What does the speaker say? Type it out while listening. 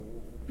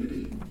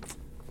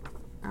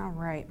All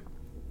right.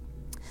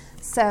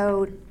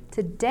 So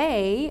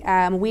today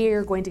we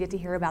are going to get to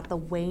hear about the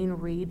Wayne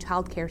Reed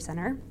Child Care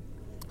Center.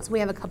 So we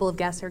have a couple of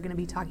guests who are going to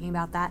be talking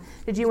about that.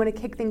 Did you want to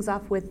kick things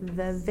off with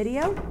the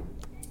video?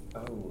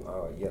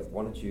 Yes.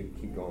 Why don't you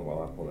keep going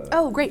while I pull that up?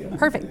 Oh, great. Yeah.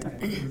 Perfect.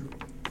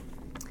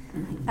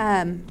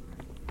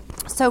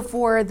 So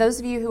for those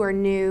of you who are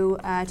new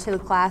to the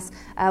class,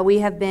 we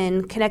have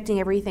been connecting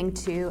everything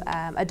to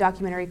a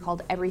documentary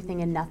called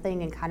Everything and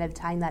Nothing, and kind of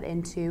tying that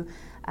into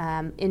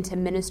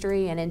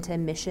ministry and into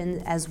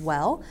mission as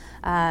well.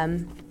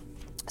 Sandra,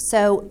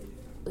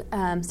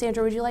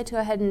 would you like to go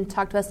ahead and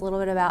talk to us a little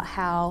bit about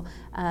how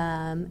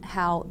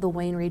the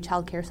Wayne Reed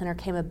Child Care Center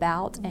came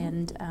about,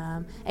 and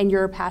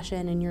your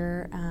passion and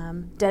your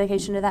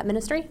dedication to that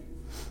ministry?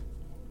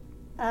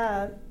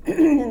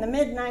 In the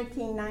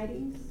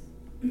mid-1990s,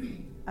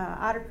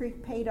 Otter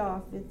Creek paid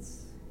off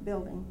its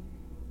building,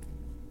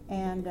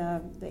 and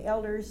the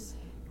elders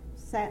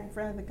sat in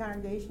front of the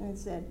congregation and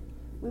said,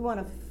 we want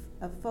a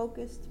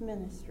focused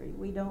ministry.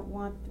 We don't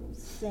want to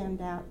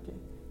send out to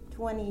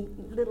 20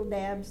 little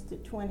dabs to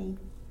 20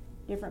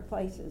 different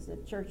places. The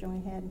church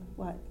only had,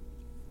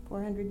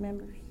 400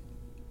 members?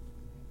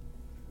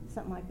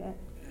 Something like that.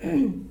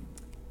 And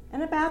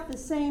about the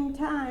same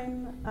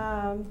time,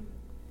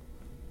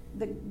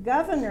 the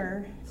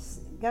Governor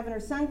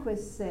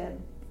Sundquist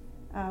said,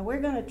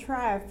 we're going to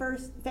try a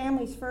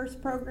Families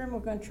First program. We're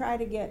going to try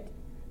to get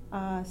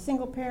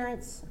single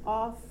parents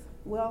off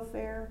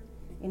welfare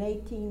in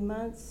 18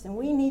 months, and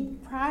we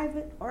need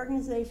private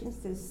organizations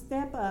to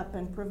step up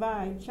and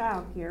provide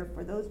child care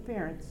for those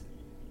parents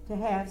to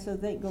have so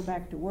they go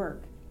back to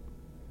work.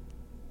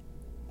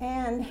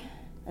 And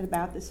at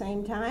about the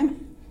same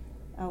time,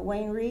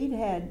 Wayne Reed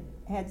had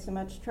so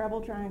much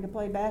trouble trying to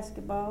play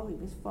basketball. He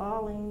was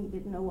falling, he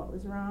didn't know what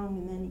was wrong,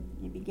 and then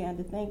he began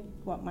to think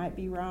what might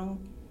be wrong.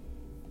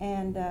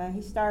 And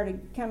he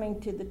started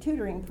coming to the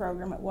tutoring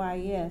program at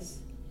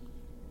YES,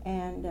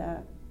 and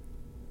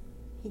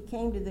he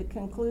came to the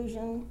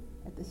conclusion,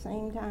 at the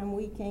same time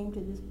we came to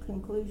this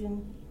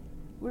conclusion,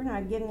 we're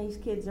not getting these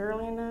kids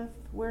early enough,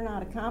 we're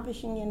not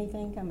accomplishing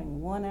anything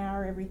coming 1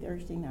 hour every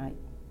Thursday night.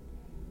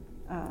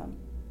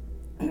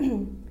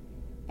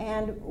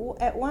 And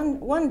at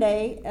one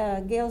day,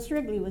 Gail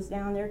Strigley was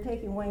down there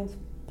taking Wayne's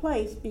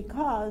place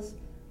because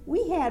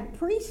we had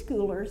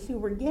preschoolers who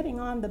were getting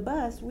on the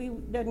bus. We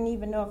didn't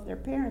even know if their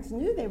parents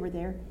knew they were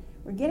there.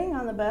 Were getting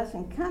on the bus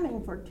and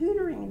coming for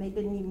tutoring, and they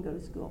didn't even go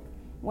to school.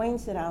 Wayne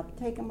said, I'll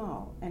take them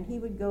all. And he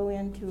would go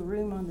into a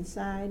room on the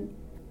side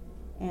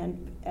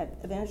and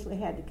eventually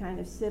had to kind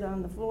of sit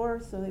on the floor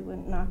so they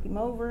wouldn't knock him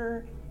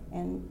over.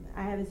 And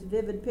I have this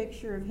vivid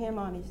picture of him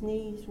on his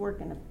knees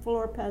working a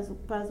floor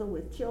puzzle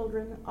with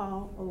children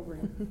all over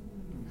him.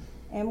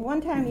 And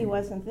one time he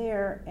wasn't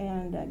there,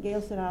 and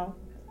Gail said, I'll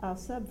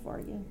sub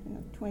for you.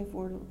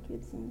 24 little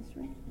kids in this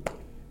room.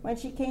 When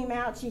she came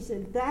out, she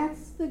said,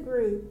 that's the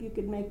group you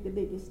could make the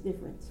biggest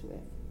difference with.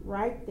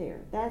 Right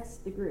there. That's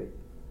the group.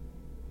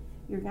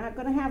 You're not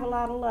going to have a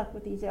lot of luck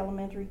with these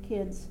elementary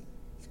kids,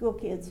 school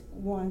kids,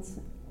 once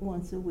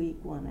a week,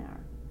 1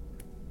 hour.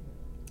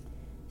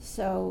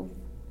 So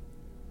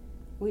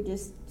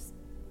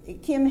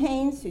Kim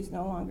Haynes, who's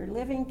no longer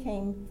living,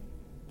 came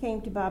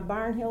to Bob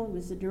Barnhill, who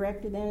was the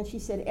director then, and she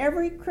said,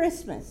 every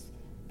Christmas,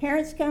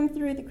 parents come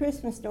through the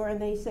Christmas store and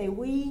they say,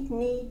 we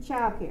need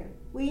childcare.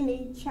 We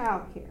need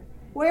childcare.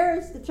 Where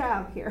is the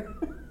childcare?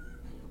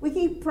 We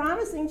keep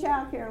promising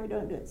childcare and we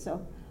don't do it.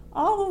 So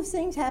all those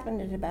things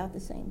happened at about the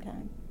same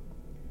time.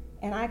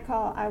 And I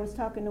was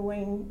talking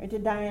to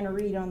Diana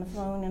Reed on the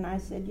phone, and I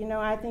said,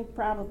 I think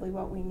probably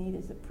what we need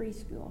is a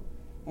preschool.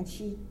 And if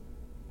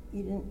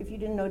you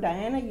didn't know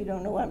Diana, you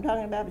don't know what I'm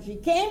talking about, but she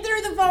came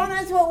through the phone.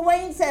 That's what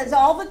Wayne says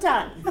all the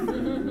time.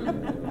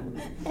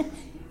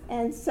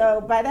 And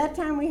so by that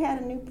time we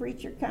had a new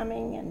preacher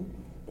coming, and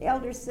the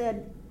elders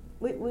said,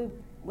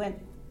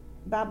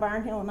 Bob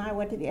Barnhill and I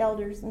went to the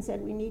elders and said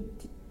we need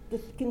to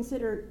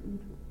consider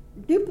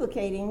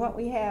replicating what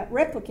we have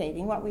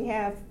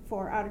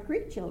for Otter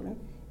Creek children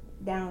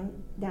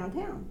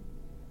downtown.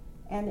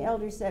 And the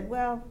elders said,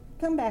 well,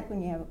 come back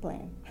when you have a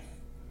plan.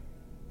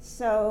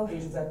 So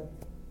Is that?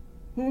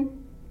 Oh.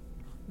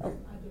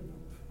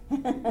 I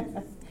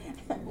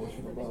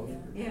don't know.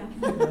 Yeah.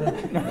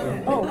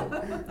 Oh.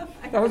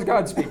 That was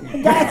God speaking.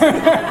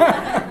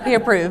 He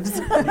approves.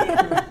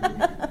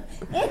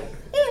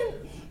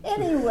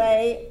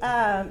 Anyway,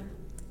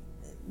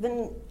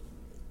 then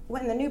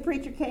when the new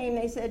preacher came,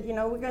 they said, we're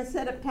going to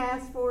set up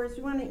task force.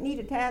 We need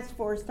a task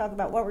force to talk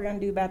about what we're going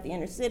to do about the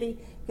inner city,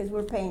 because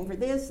we're paying for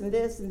this and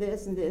this and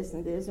this and this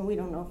and this, and we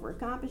don't know if we're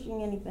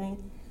accomplishing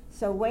anything.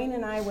 So Wayne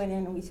and I went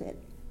in and we said,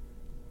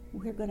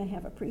 we're going to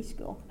have a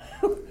preschool.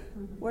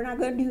 We're not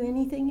going to do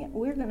anything yet.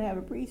 We're going to have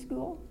a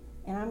preschool,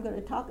 and I'm going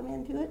to talk them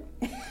into it,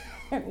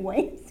 and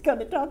Wayne's going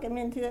to talk them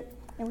into it,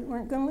 and we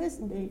weren't going to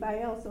listen to anybody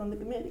else on the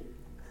committee.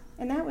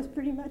 And that was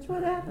pretty much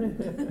what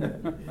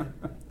happened.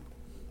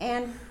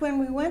 And when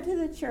we went to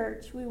the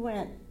church, we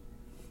went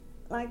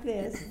like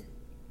this.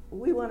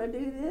 We want to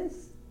do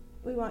this.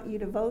 We want you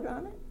to vote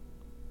on it.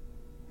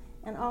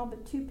 and all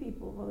but 2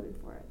 people voted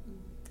for it.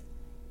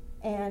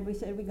 And we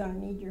said, we're going to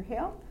need your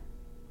help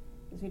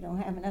because we don't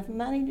have enough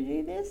money to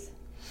do this.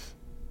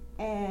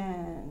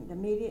 And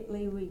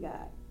immediately we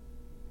got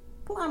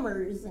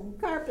plumbers and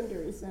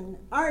carpenters and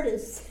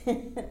artists,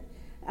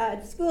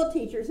 school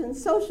teachers and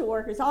social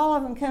workers, all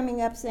of them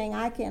coming up saying,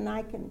 I can.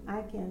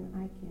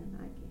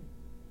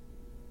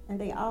 And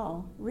they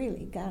all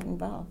really got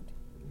involved.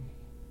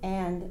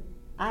 And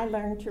I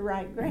learned to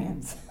write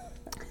grants.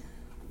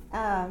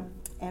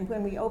 And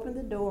when we opened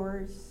the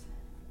doors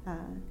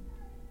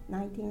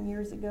 19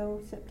 years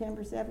ago,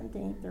 September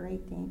 17th or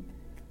 18th,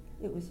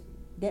 it was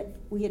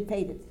we had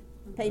paid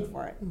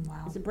for it.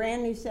 Wow. It's a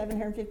brand new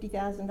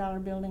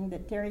 $750,000 building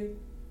that Terry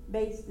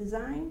Bates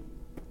designed,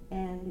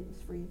 and it was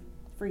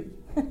free.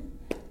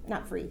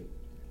 Not free.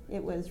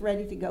 It was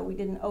ready to go. We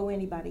didn't owe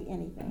anybody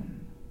anything.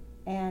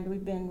 And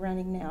we've been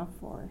running now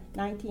for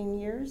 19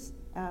 years.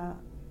 The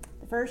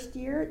first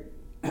year,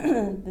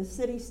 the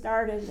city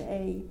started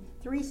a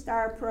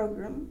 3-star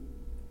program,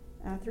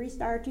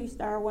 3-star,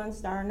 2-star,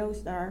 1-star, no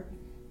star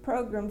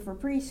program for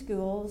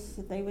preschools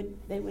that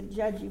they would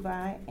judge you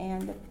by,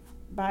 and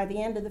by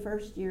the end of the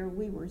first year,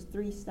 we were a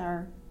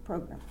 3-star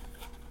program,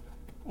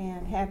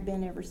 and have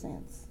been ever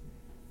since.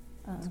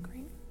 That's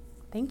great.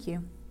 Thank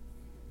you.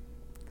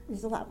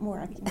 There's a lot more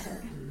I can say.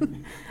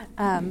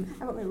 I've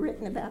only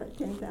written about it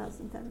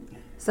 10,000 times.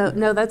 So,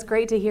 no, that's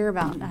great to hear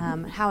about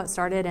how it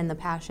started and the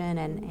passion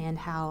and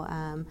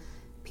how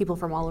people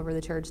from all over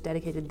the church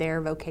dedicated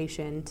their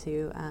vocation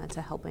to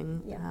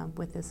helping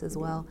with this as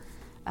well.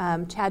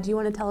 Chad, do you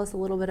want to tell us a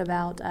little bit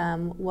about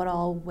what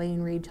all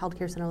Wayne Reed Child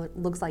Care Center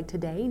looks like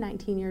today,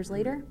 19 years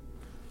later?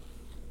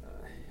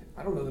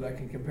 I don't know that I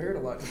can compare it a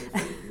lot to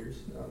those 8 years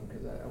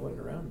because I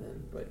wasn't around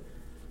then, but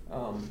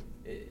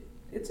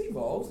it's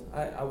evolved,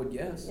 I would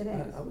guess. It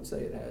has. I would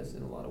say it has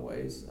in a lot of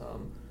ways.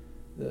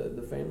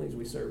 The families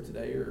we serve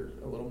today are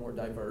a little more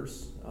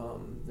diverse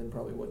than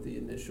probably what the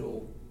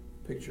initial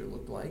picture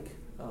looked like.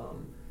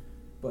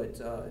 But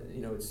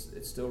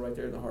it's still right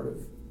there in the heart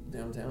of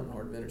downtown, the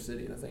heart of inner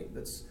city, and I think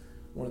that's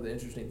one of the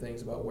interesting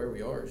things about where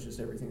we are is just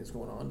everything that's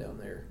going on down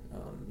there.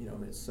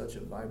 It's such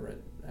a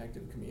vibrant,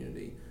 active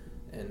community,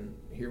 and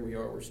here we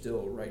are. We're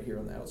still right here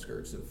on the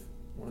outskirts of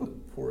one of the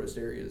poorest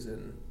areas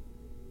in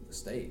the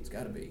state. It's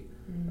got to be.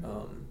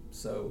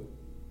 So,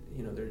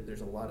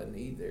 there's a lot of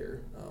need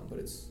there, but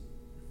it's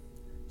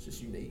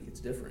just unique.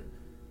 It's different.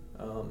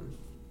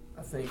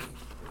 I think,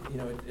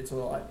 it's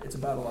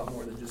about a lot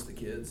more than just the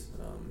kids.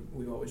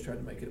 We've always tried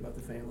to make it about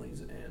the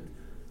families and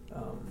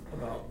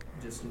about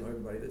just,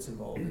 everybody that's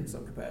involved in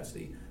some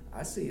capacity.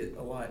 I see it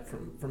a lot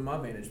from my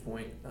vantage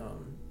point.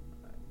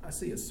 I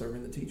see us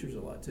serving the teachers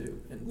a lot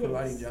too, and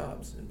providing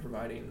jobs and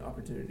providing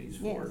opportunities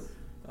for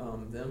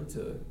them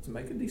to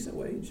make a decent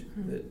wage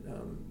that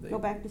they Go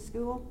back to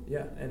school.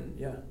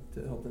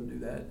 To help them do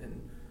that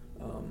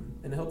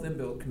and help them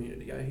build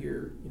community. I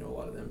hear a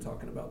lot of them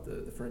talking about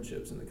the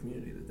friendships and the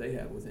community that they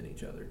have within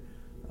each other.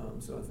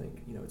 So I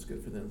think it's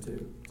good for them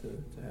too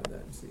to have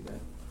that and see that.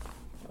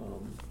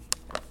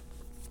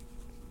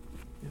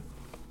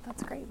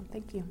 That's great.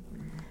 Thank you.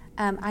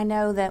 I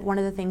know that one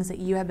of the things that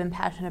you have been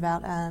passionate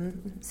about,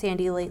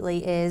 Sandy,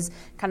 lately is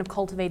kind of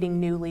cultivating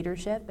new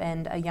leadership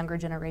and a younger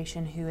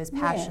generation who is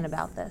passionate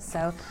about this.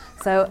 So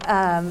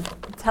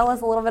tell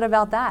us a little bit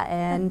about that.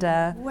 And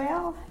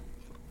well,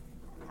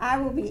 I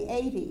will be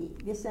 80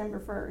 December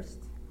 1st.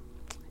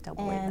 Don't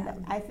believe and that.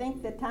 I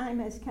think the time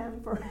has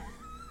come for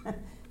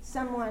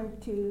someone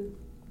to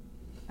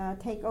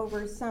take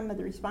over some of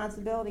the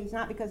responsibilities,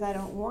 not because I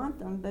don't want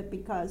them, but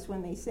because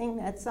when they sing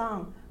that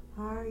song,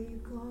 "Are you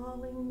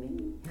calling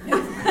me?"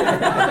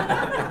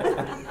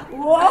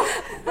 Whoa,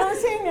 don't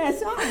sing that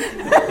song.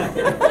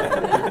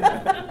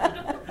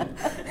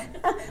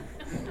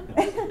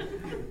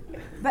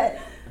 But,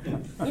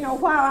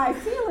 while I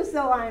feel as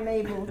though I'm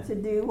able to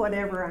do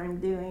whatever I'm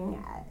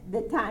doing,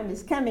 the time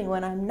is coming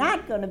when I'm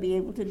not going to be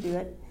able to do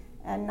it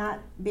and not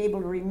be able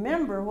to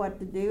remember what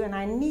to do, and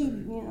I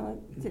need,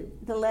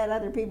 to let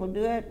other people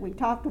do it. We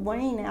talked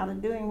Wayne out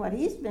of doing what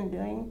he's been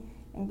doing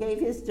and gave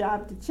his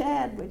job to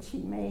Chad, which he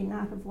may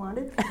not have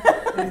wanted.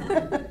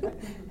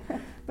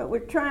 But we're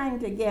trying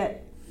to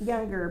get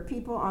younger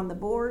people on the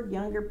board,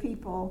 younger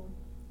people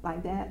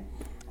like that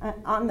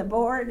on the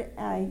board,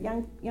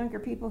 younger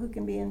people who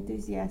can be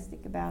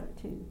enthusiastic about it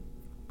too.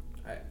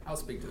 I'll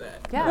speak to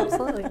that. Yeah,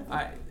 absolutely.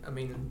 I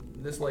mean,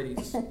 this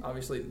lady's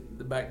obviously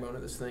the backbone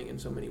of this thing in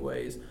so many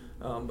ways.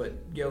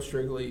 But Gail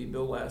Strigley,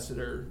 Bill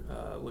Lassiter,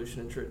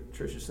 Lucian and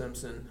Tricia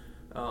Simpson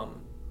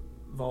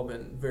have all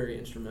been very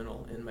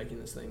instrumental in making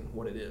this thing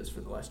what it is for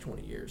the last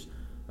 20 years.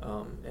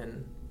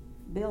 And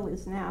Bill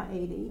is now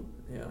 80.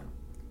 Yeah.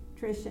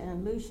 Tricia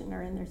and Lucian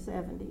are in their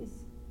 70s.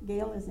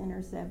 Gail is in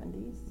her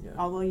 70s, Yeah.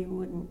 although you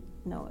wouldn't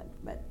know it.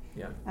 But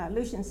Yeah.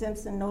 Lucian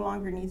Simpson no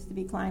longer needs to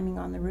be climbing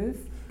on the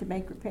roof to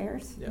make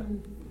repairs. Yeah.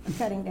 Or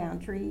cutting down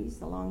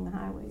trees along the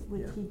highway,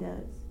 which Yeah. he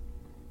does.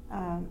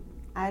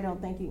 I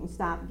don't think you can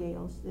stop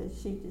Gail.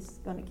 She's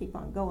just going to keep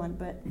on going.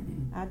 But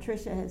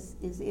Tricia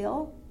is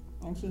ill,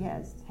 and she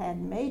has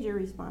had major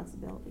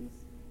responsibilities.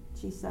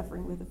 she's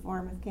suffering with a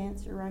form of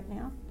cancer right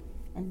now.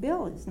 And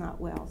Bill is not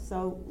well,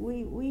 so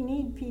we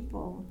need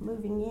people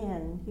moving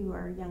in who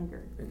are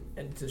younger.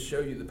 And to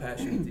show you the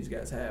passion that these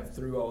guys have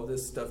through all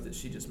this stuff that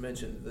she just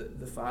mentioned,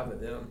 the 5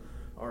 of them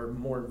are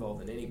more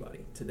involved than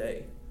anybody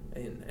today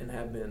and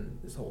have been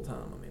this whole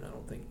time. I mean, I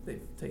don't think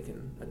they've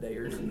taken a day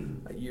or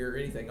a year or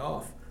anything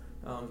off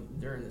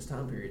during this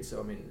time period.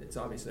 So, I mean, it's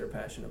obvious they're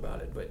passionate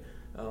about it. But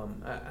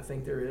I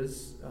think there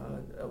is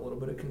a little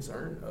bit of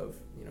concern of,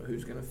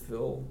 who's going to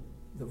fill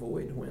the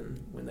void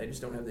when they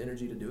just don't have the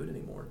energy to do it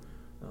anymore.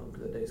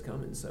 Because the day's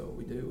coming, so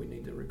we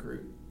need to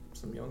recruit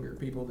some younger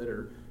people that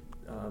are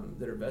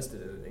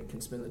vested in it and can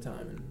spend the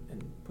time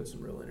and put some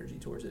real energy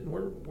towards it. And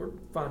we're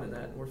finding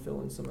that, and we're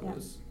filling some of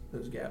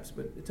those gaps.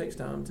 But it takes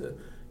time to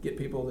get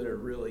people that are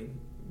really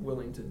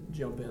willing to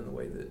jump in the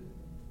way that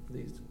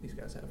these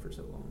guys have for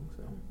so long.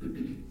 So.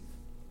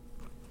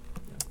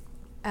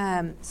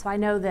 So I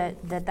know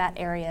that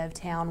area of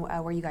town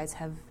where you guys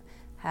have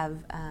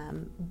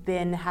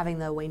been having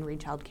the Wayne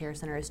Reed Child Care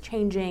Center is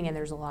changing, and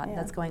there's a lot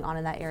that's going on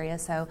in that area.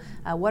 So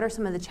what are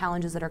some of the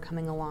challenges that are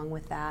coming along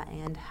with that,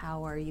 and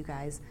how are you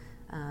guys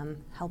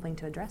helping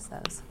to address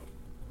those?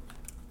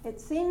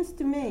 It seems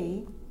to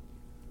me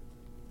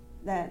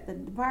that the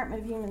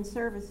Department of Human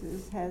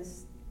Services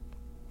has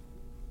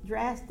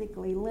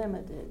drastically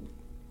limited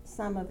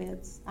some of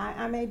its,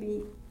 I'm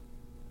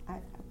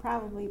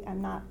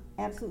not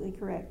absolutely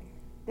correct.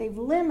 They've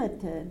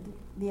limited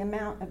the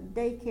amount of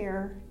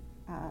daycare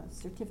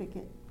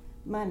certificate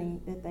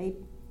money that they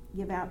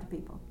give out to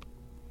people.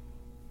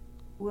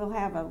 We'll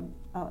have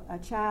a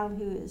child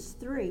who is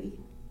 3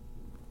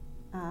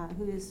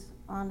 who is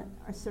on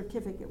a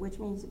certificate, which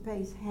means it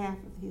pays half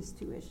of his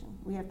tuition.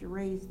 We have to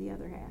raise the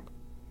other half.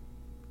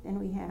 Then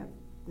we have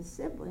the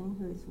sibling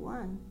who is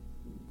 1,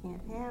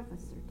 can't have a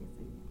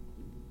certificate.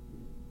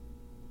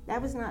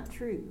 That was not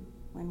true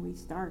when we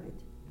started.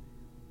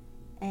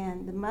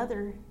 And the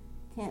mother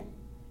can't,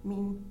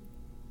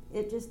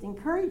 it just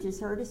encourages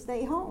her to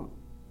stay home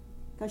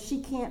because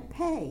she can't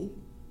pay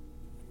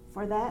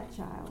for that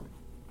child.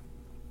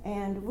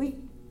 And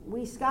we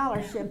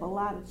scholarship a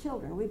lot of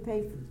children.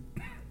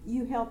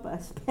 You help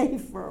us pay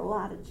for a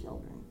lot of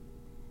children,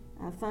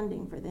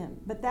 funding for them.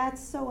 But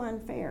that's so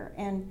unfair.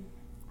 And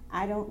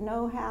I don't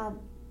know how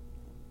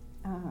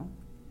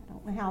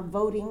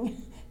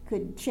voting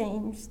could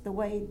change the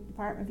way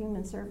Department of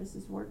Human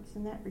Services works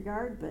in that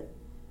regard, but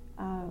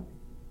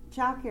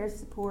child care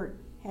support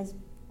has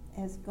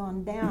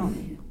gone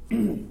down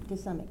to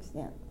some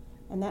extent,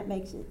 and that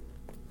makes it,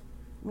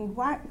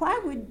 why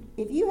would,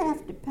 if you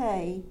have to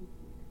pay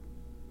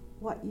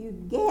what you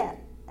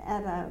get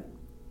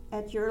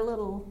at your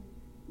little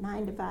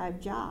 9-to-5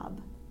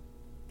 job,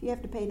 if you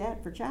have to pay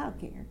that for child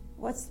care,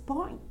 what's the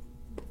point?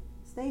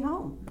 Stay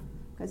home.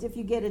 Because if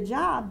you get a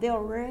job, they'll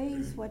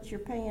raise what you're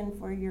paying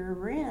for your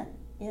rent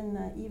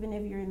even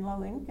if you're in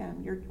low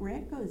income, your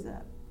rent goes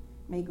up.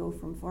 May go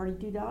from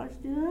 $42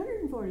 to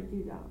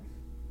 $142.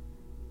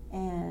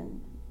 And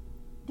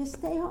just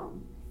stay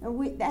home.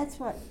 And that's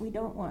what we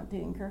don't want to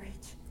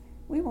encourage.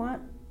 We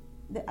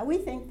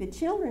think the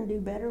children do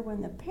better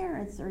when the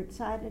parents are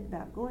excited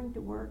about going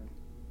to work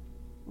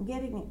and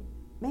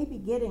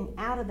getting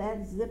out of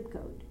that zip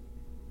code.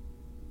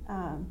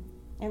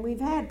 And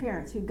we've had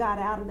parents who got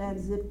out of that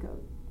zip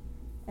code.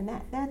 And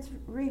that's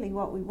really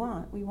what we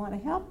want. We want to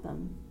help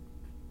them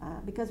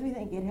because we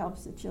think it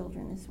helps the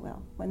children as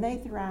well. When they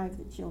thrive,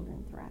 the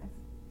children thrive.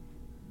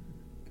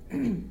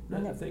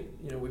 I think,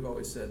 we've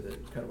always said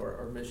that kind of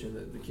our mission,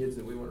 that the kids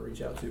that we want to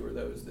reach out to are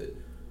those that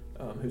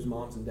whose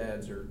moms and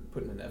dads are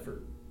putting an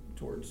effort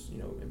towards,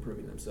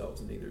 improving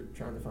themselves and either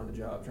trying to find a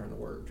job, trying to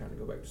work, trying to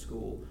go back to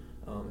school.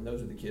 And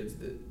those are the kids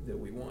that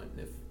we want.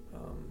 And if,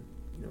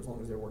 as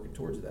long as they're working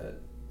towards that,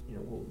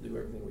 we'll do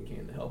everything we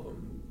can to help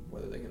them,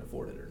 whether they can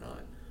afford it or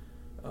not.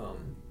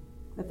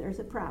 But there's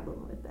a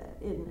problem with that,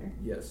 isn't there?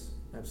 Yes,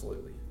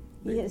 absolutely.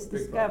 He has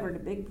discovered a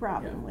big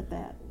problem with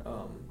that.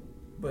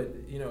 But,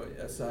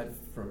 aside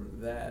from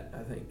that,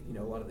 I think,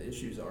 a lot of the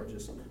issues are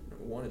just,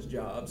 one is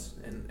jobs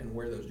and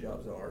where those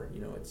jobs are.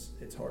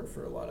 It's hard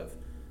for a lot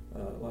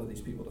of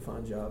these people to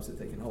find jobs that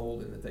they can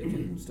hold and that they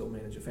can still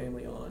manage a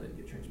family on and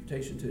get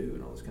transportation to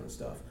and all this kind of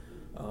stuff.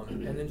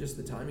 And then just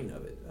the timing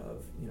of it,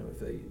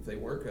 if they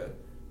work a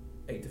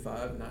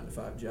 8-to-5,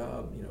 9-to-5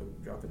 job,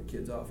 dropping the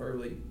kids off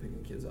early, picking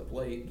the kids up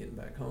late, getting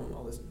back home,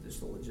 all this,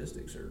 just the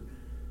logistics are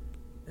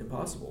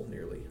impossible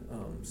nearly.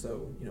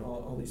 So,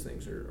 all these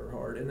things are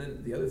hard. And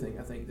then the other thing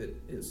I think that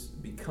is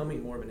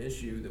becoming more of an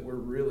issue that we're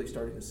really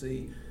starting to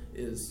see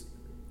is,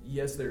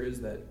 yes, there is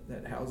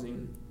that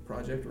housing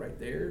project right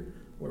there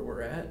where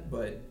we're at,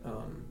 but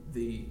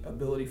the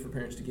ability for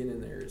parents to get in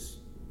there is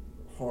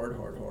hard.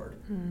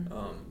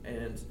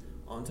 And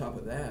on top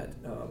of that,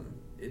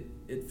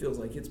 it feels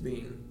like it's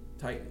being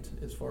tightened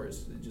as far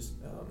as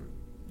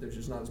there's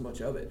just not as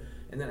much of it.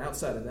 And then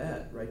outside of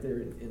that, right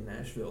there in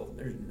Nashville,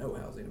 there's no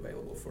housing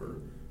available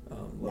for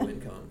low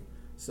income.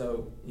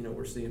 So,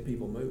 we're seeing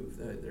people move.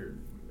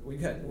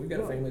 We've got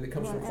a family that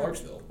comes from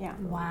Clarksville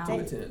Wow. to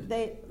attend.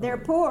 They're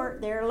poor,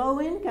 they're low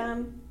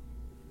income,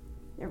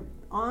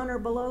 on or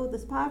below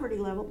this poverty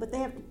level, but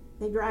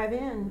they drive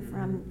in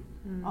from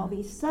all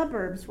these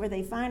suburbs where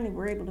they finally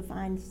were able to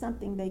find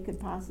something they could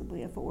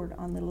possibly afford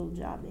on the little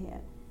job they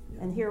had.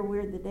 Yeah. And here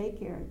we're at the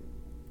daycare,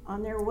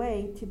 on their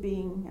way to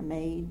being a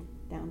maid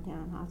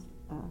downtown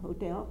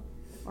hotel,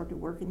 or to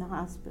work in the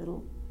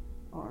hospital,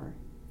 or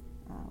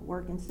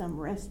work in some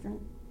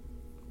restaurant.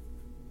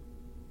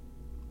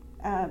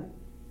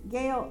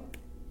 Gail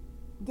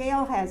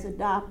has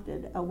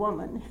adopted a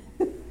woman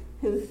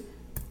who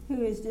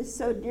is just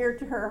so dear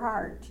to her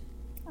heart.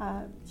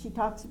 She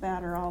talks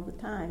about her all the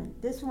time.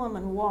 This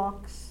woman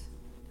walks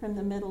from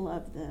the middle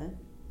of the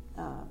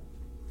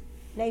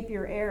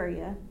Napier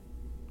area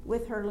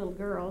with her little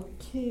girl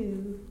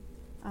to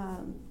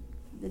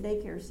the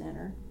daycare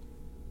center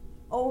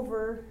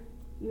over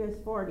US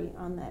 40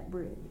 on that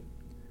bridge,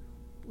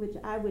 which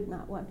I would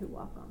not want to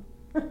walk on.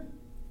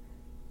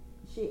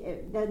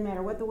 It doesn't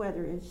matter what the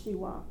weather is, she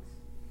walks.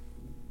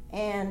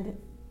 And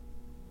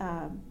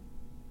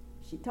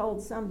she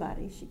told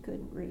somebody she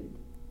couldn't read.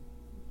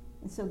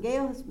 And so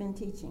Gail has been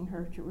teaching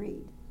her to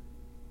read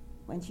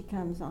when she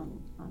comes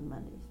on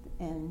Mondays.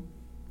 And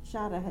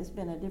Shada has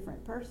been a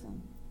different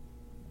person.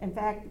 In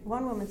fact,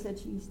 one woman said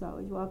she used to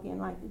always walk in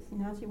like this,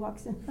 and now she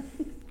walks in like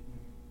this.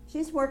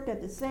 She's worked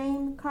at the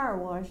same car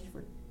wash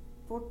for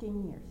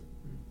 14 years.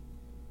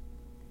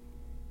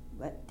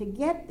 But to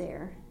get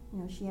there,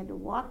 she had to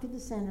walk to the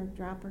center,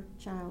 drop her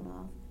child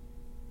off,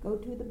 go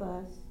to the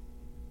bus,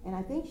 and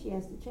I think she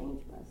has to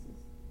change buses,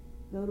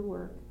 go to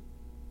work,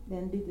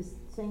 then do the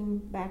same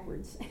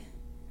backwards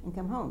and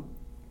come home.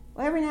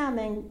 Well, every now and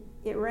then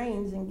it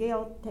rains, and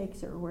Gail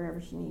takes her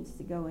wherever she needs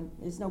to go, and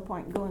there's no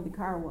point in going to the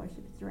car wash if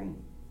it's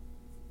raining.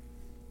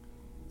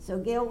 So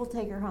Gail will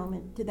take her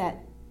home to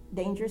that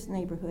dangerous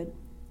neighborhood,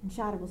 and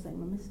Shada will say,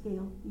 "Well, Miss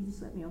Gail, you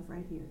just let me off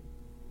right here."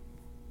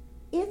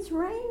 "It's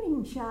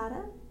raining,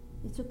 Shada."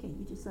 "It's okay,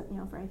 you just let me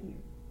off right here.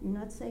 You're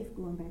not safe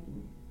going back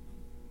in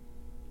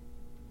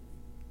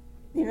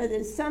there."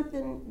 There's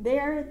something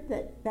there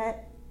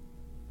that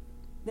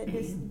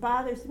just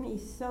bothers me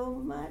so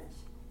much,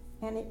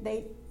 and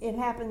it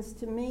happens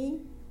to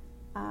me.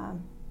 I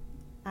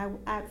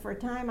for a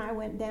time I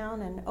went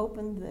down and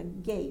opened the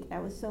gate. I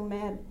was so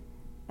mad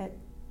at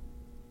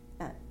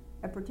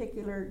a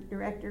particular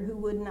director who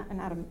would not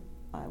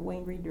a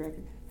Wayne Reed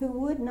director, who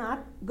would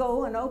not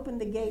go and open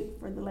the gate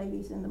for the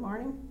ladies in the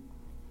morning.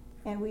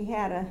 And we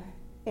had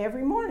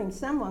every morning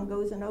someone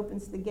goes and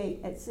opens the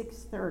gate at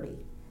 6:30,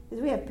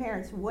 because we have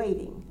parents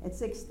waiting at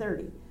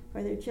 6:30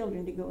 for their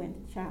children to go into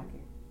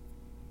childcare.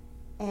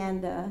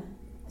 And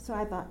so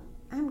I thought,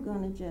 I'm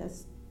going to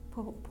just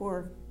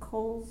pour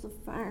coals of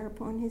fire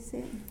upon his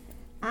head.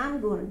 I'm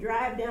going to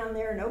drive down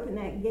there and open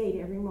that gate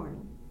every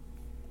morning.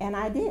 And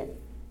I did.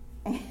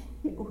 And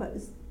it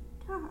was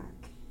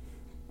dark,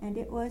 and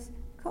it was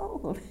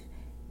cold,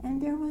 and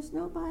there was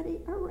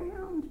nobody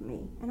around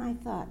me. And I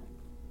thought,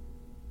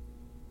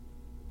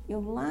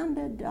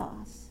 Yolanda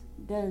Doss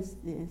does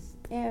this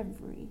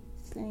every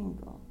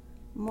single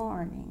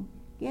morning,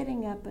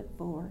 getting up at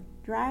 4,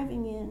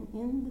 driving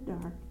in the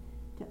dark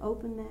to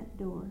open that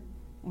door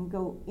and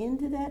go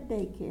into that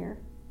daycare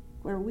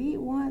where we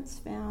once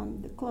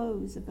found the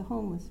clothes of the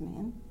homeless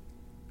men.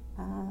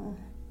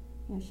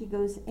 She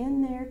goes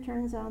in there,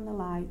 turns on the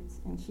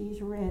lights, and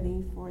she's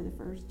ready for the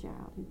first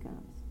child who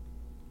comes.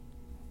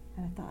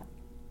 And I thought,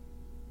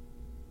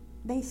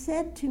 they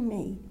said to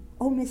me,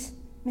 "Oh, Miss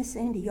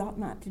Sandy, you ought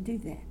not to do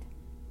that."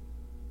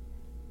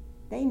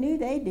 They knew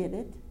they did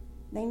it.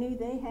 They knew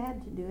they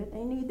had to do it.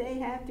 They knew they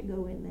had to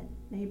go in that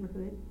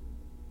neighborhood.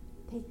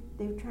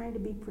 They were trying to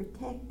be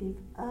protective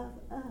of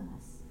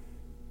us.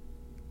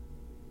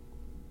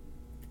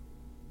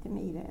 To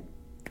me,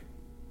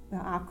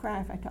 well, I'll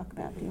cry if I talk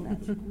about it too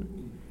much.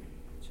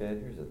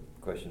 Chad, here's a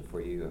question for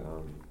you.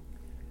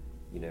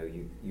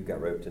 You got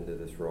roped into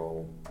this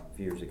role a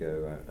few years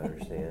ago, I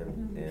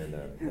understand, and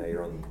now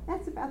you're on.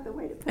 That's about the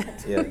way to put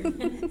it.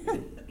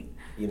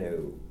 Yeah.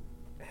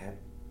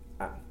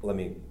 Let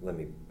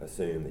me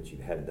assume that you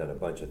hadn't done a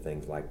bunch of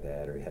things like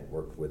that, or you hadn't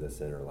worked with a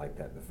center like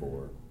that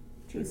before.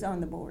 He's on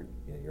the board.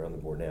 Yeah, you're on the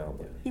board now,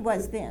 but he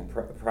was then.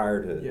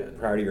 Prior to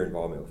your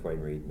involvement with Wayne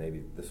Reed,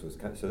 maybe this was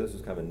kind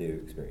of a new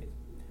experience.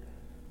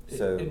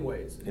 So in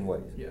ways.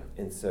 Yeah.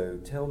 And so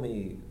tell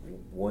me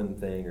one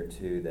thing or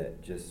two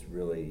that just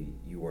really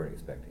you weren't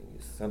expecting.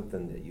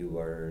 Something that you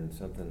learned,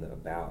 something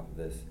about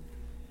this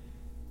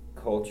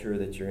culture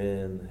that you're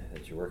in,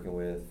 that you're working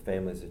with,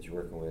 families that you're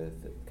working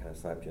with, that kind of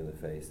slapped you in the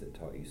face, that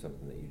taught you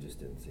something that you just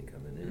didn't see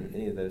coming.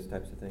 Any of those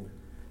types of things?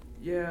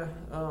 Yeah.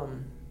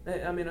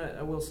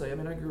 I will say,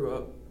 I grew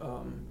up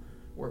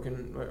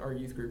working, our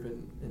youth group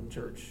in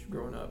church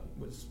growing up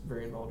was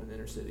very involved in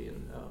inner city,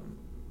 and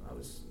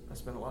I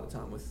spent a lot of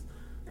time with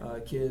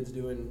kids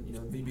doing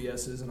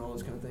VBSs and all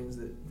those kind of things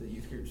that the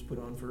youth groups put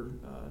on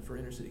for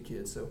inner city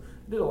kids. So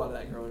I did a lot of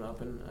that growing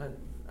up, and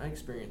I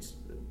experienced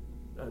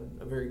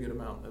a very good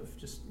amount of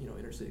just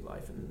inner city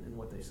life and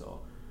what they saw.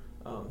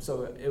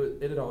 So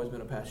it had always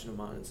been a passion of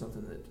mine and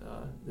something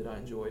that I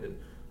enjoyed. And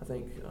I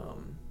think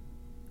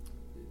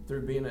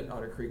through being at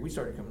Otter Creek, we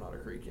started coming to Otter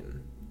Creek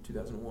in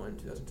 2001,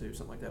 2002,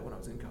 something like that when I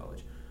was in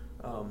college.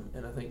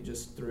 And I think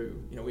just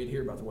through, we'd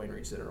hear about the Wayne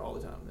Reed Center all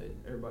the time.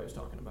 Everybody was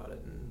talking about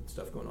it and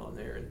stuff going on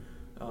there. And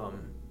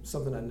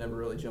something I'd never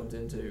really jumped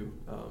into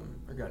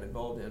or got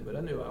involved in, but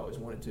I knew I always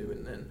wanted to.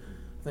 And then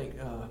I think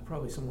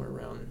probably somewhere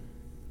around,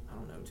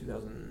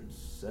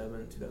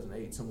 2007,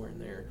 2008, somewhere in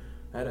there,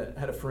 I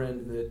had a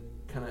friend that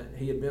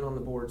he had been on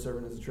the board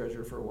serving as a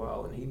treasurer for a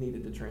while, and he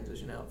needed to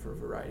transition out for a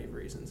variety of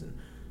reasons. And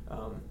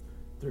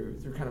through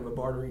kind of a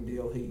bartering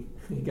deal, he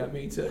got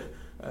me to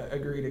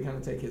agree to kind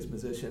of take his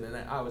position, and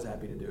I was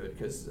happy to do it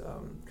because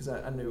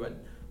I knew I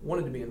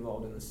wanted to be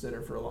involved in the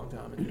center for a long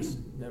time and just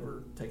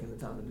never taken the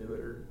time to do it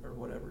or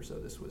whatever. So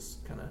this was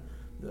kind of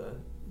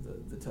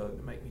the tug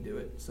to make me do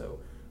it. So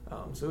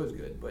it was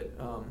good, but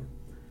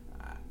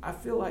I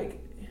feel like,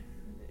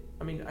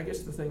 I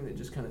guess the thing that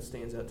just kind of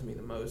stands out to me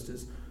the most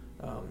is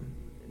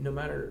no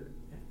matter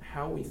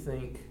how we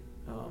think.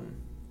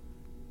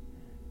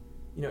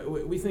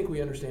 We think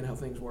we understand how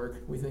things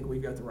work. We think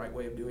we've got the right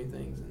way of doing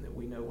things and that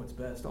we know what's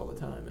best all the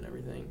time and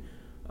everything.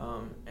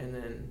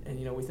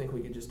 And we think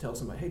we could just tell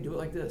somebody, hey, do it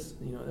like this,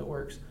 that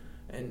works.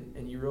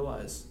 And you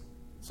realize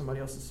somebody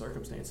else's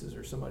circumstances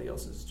or somebody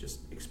else's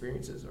just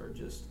experiences are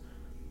just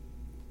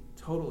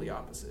totally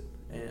opposite.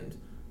 And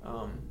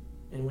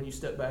when you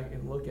step back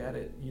and look at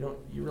it, you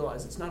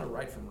realize it's not a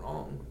right from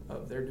wrong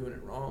of they're doing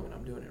it wrong and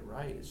I'm doing it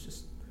right. It's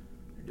just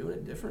they're doing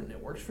it different and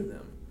it works for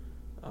them.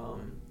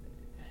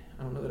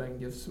 I don't know that I can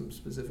give some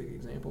specific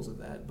examples of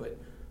that, but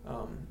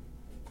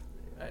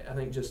I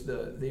think just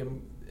the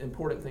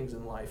important things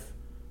in life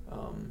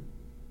are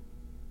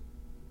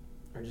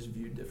just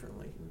viewed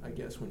differently, I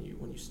guess, when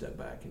you step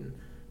back and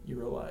you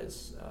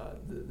realize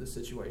the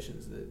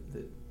situations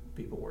that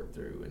people work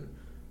through. And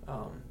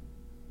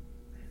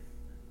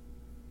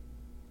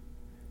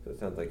so it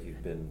sounds like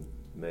you've been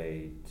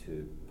made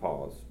to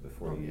pause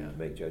before you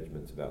make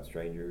judgments about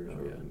strangers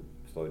or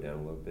slow down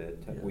a little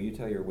bit. Will you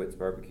tell your Witt's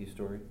barbecue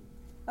story?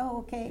 Oh,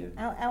 okay.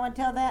 Yeah. I want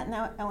to tell that, and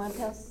I want to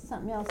tell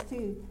something else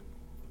too.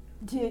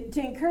 To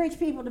encourage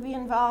people to be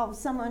involved,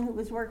 someone who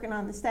was working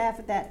on the staff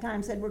at that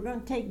time said, we're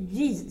going to take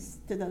Jesus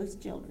to those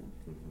children,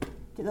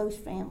 to those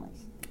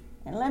families.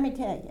 And let me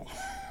tell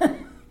you,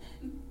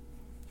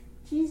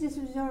 Jesus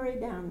was already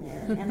down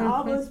there, and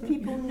all those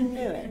people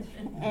knew it.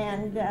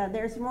 And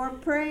there's more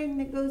praying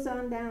that goes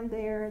on down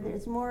there.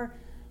 There's more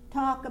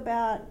talk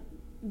about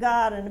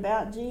God and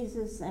about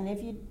Jesus, and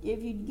if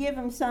you give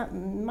them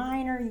something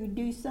minor, you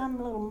do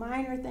some little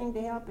minor thing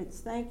to help,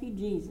 it's thank you,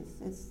 Jesus.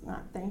 It's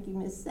not thank you,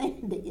 Miss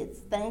Sandy. It's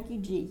thank you,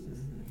 Jesus.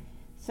 Mm-hmm.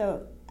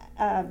 So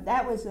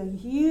that was a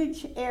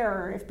huge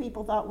error if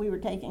people thought we were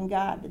taking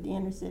God to the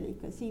inner city,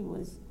 because he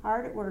was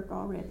hard at work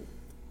already.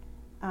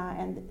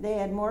 And they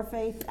had more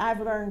faith.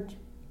 I've learned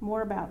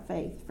more about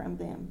faith from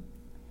them.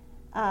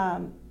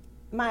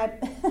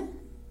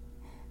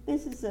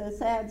 This is a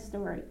sad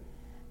story.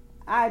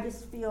 I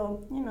just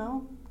feel,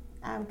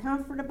 I'm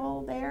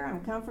comfortable there.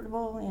 I'm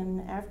comfortable in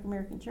African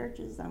American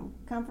churches. I'm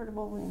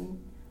comfortable in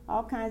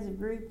all kinds of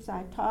groups.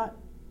 I taught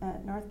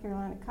at North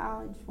Carolina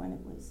College when it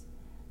was,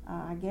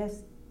 I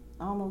guess,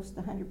 almost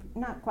 100,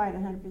 not quite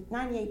 100%,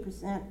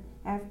 98%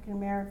 African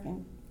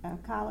American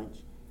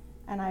college.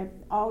 And I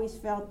always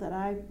felt that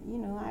I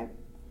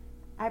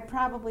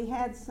probably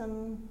had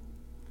some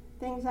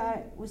things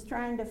I was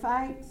trying to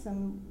fight,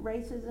 some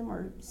racism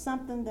or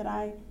something that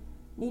I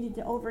needed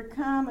to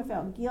overcome. I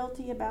felt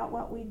guilty about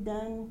what we'd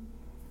done,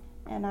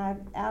 and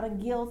out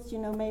of guilt,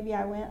 maybe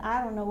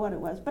I don't know what it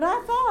was, but I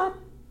thought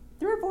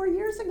 3 or 4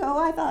 years ago,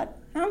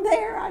 I'm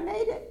there, I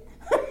made it.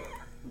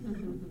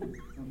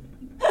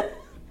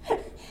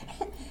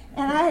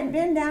 And I had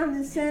been down to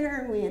the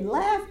center, and we had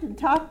laughed and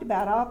talked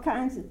about all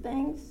kinds of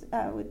things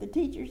with the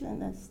teachers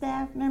and the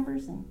staff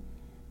members, and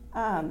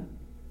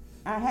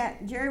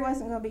Jerry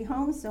wasn't going to be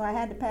home, so I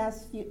had to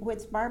pass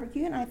Witt's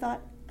Barbecue, and I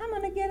thought, I'm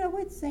going to get a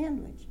Witt's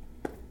sandwich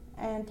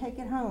and take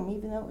it home,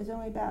 even though it was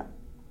only about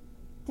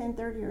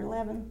 10:30 or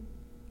 11.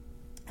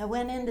 I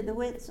went into the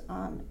Witt's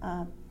on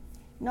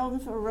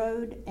Nolensville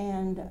Road,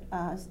 and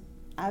I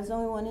was the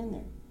only one in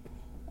there.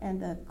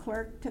 And the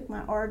clerk took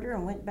my order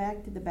and went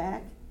back to the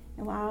back.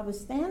 And while I was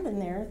standing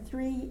there,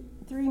 three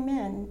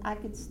men, I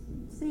could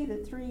see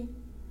that 3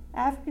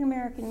 African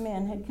American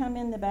men had come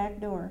in the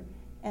back door,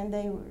 and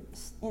they were,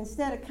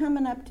 instead of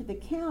coming up to the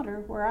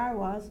counter where I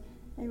was,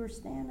 they were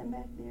standing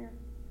back there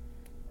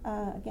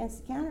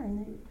against the counter, and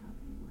they were talking.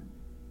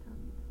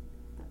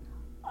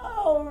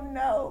 Oh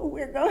no,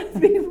 we're going to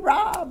be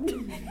robbed.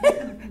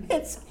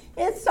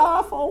 It's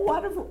awful.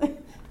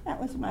 That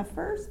was my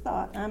first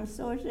thought. I'm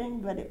so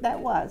ashamed, but that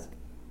was.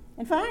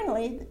 And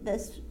finally,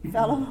 this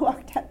fellow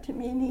walked up to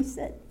me and he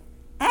said,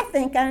 I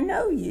think I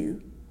know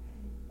you.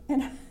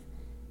 And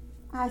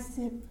I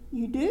said,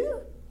 you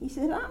do? He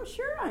said, I'm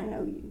sure I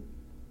know you.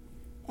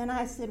 And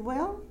I said,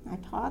 well, I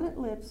taught at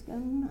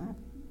Lipscomb. I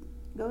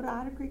go to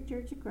Otter Creek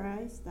Church of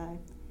Christ. I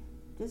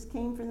just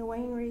came from the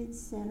Wayne Reed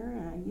Center,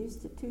 and I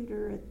used to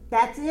tutor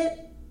that's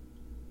it?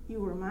 You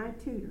were my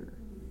tutor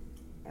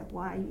at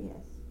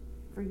YES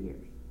for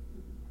years.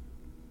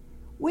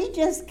 We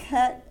just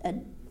cut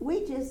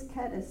we just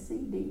cut a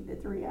CD, the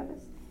three of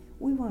us.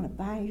 We want to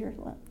buy your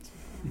lunch.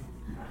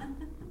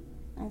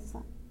 I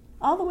thought,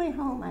 all the way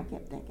home I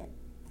kept thinking,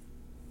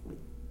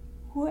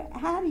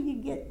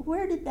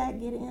 where did that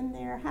get in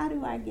there? How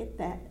do I get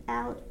that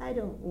out? I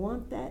don't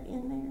want that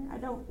in there. I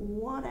don't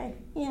want a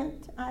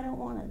hint. I don't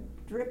want a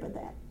drip of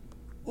that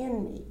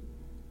in me.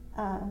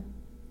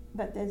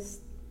 But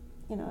this,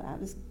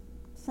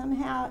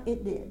 somehow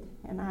it did.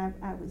 And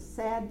I was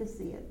sad to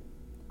see it.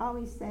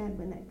 Always sad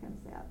when that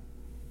comes out.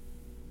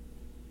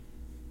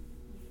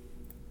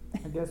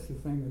 I guess the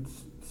thing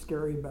that's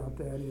scary about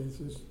that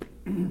is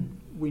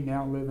we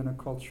now live in a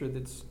culture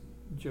that's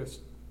just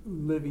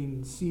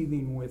living,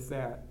 seething with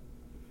that,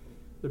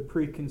 the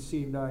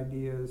preconceived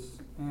ideas,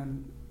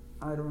 and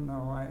I don't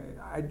know,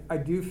 I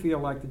do feel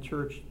like the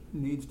church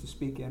needs to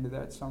speak into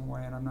that some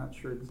way, and I'm not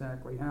sure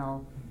exactly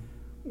how.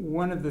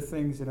 One of the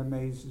things that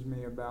amazes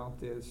me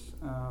about this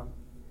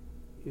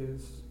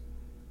is,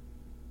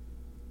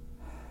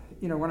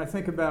 when I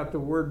think about the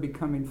Word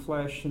becoming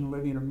flesh and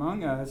living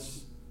among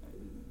us,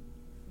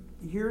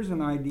 here's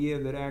an idea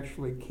that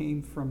actually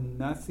came from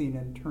nothing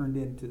and turned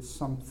into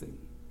something,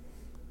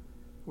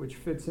 which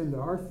fits into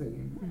our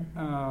theme.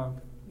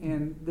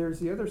 And there's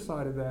the other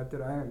side of that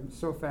I am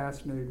so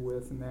fascinated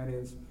with, and that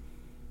is,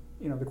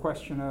 the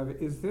question of,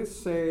 is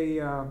this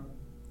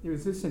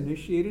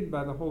initiated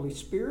by the Holy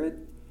Spirit,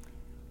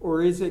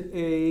 or is it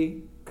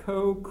a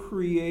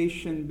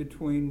co-creation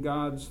between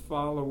God's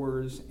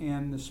followers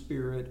and the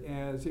Spirit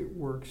as it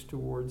works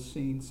towards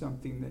seeing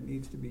something that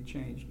needs to be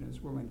changed and is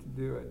willing to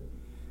do it?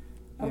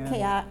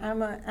 Okay, I'm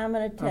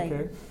going to tell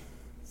you.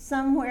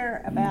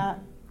 Somewhere about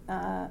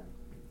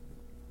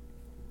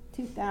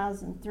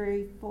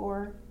 2003,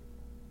 2004,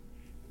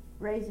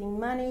 raising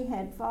money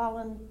had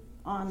fallen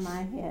on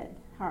my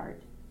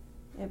heart.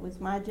 It was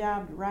my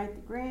job to write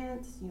the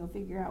grants,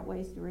 figure out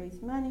ways to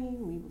raise money.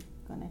 We were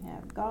going to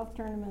have golf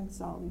tournaments,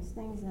 all these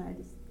things, and I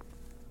just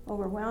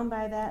overwhelmed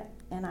by that.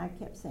 And I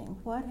kept saying,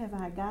 what have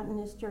I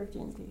gotten this church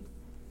into?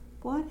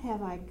 What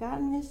have I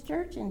gotten this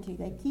church into?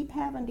 They keep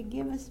having to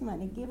give us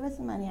money, give us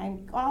money.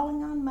 I'm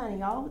calling on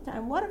money all the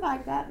time. What have I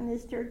gotten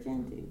this church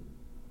into?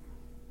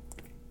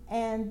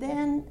 And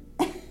then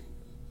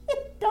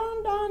it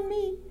dawned on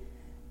me,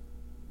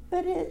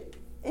 but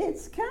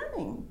it's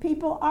coming.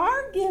 People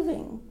are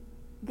giving.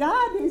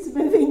 God is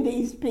moving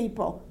these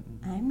people.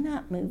 I'm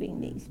not moving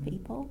these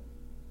people.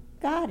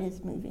 God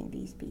is moving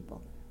these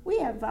people. We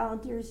have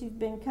volunteers who've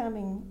been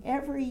coming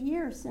every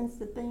year since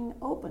the thing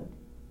opened.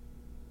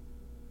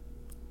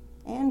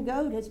 Ann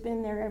Goad has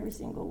been there every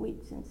single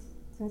week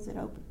since it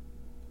opened.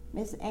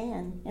 Miss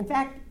Ann. In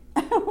fact,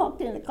 I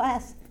walked into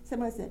class,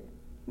 someone said,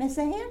 Miss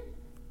Ann?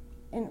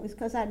 And it was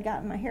because I'd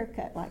gotten my hair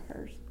cut like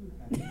hers.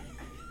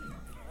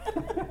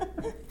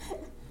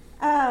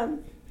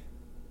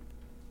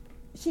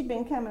 She'd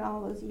been coming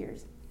all those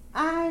years.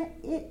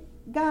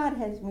 God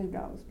has moved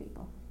all those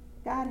people.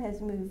 God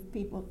has moved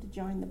people to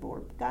join the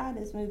board. God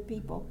has moved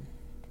people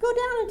to go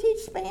down and teach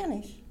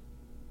Spanish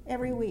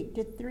every week,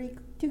 to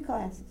two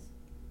classes.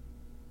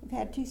 We've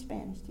had 2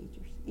 Spanish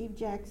teachers. Eve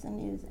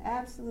Jackson is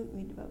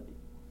absolutely devoted.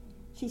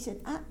 She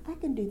said, I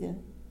can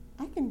do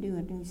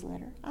a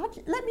newsletter.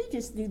 Let me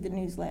just do the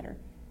newsletter.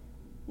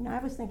 I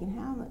was thinking,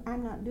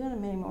 I'm not doing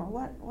them anymore.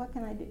 What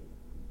can I do?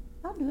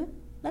 I'll do it.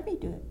 Let me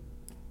do it.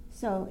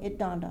 So it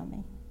dawned on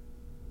me.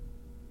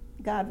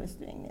 God was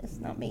doing this,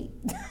 not me.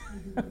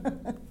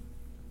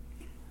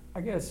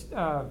 I guess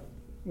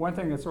one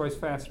thing that's always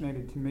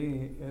fascinated to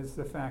me is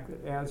the fact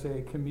that as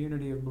a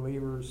community of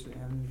believers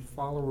and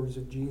followers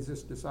of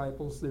Jesus,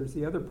 disciples, there's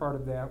the other part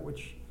of that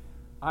which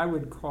I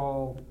would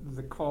call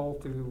the call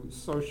to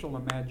social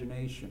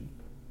imagination.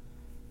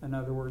 In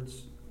other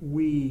words,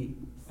 we're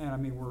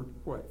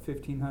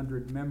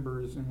 1,500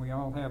 members, and we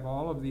all have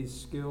all of these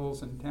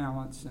skills and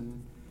talents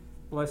and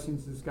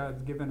blessings that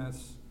God's given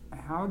us.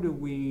 How do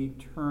we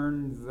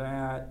turn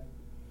that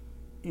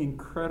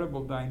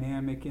incredible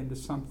dynamic into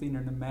something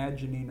and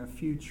imagining a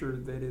future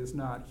that is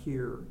not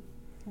here?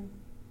 Okay.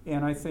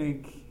 And I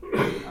think,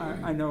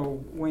 I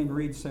know Wayne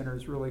Reed Center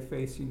is really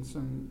facing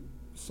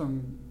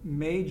some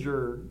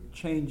major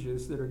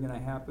changes that are going to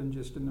happen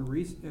just in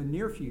the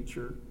near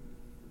future.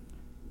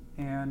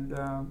 And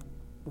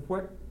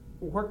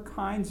what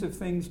kinds of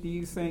things do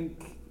you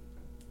think?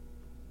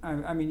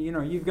 I mean,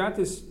 you've got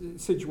this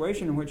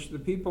situation in which the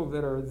people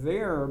that are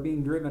there are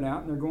being driven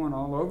out and they're going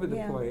all over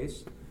the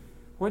place.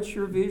 What's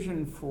your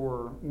vision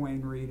for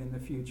Wayne Reed in the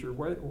future?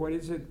 What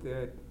is it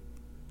that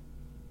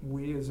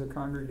we as a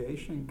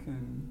congregation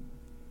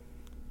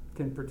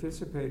can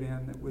participate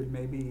in that would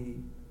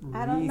maybe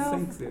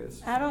rethink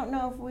this? I don't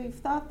know if we've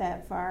thought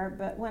that far,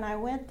 but when I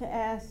went to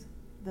ask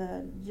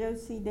the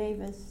Josie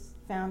Davis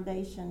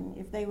Foundation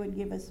if they would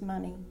give us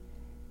money,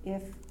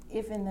 if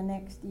in the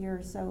next year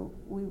or so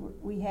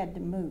we had to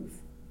move,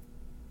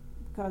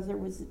 because there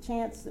was a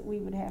chance that we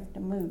would have to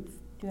move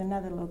to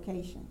another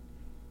location.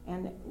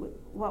 And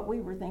what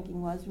we were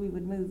thinking was we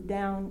would move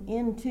down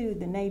into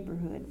the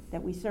neighborhood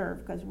that we serve,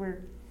 because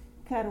we're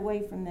cut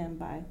away from them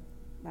by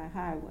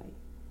highway.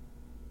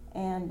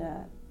 And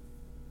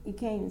you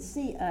can't even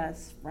see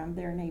us from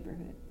their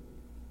neighborhood.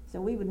 So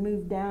we would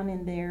move down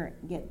in there,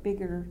 get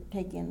bigger,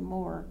 take in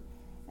more.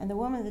 And the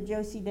woman that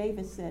Josie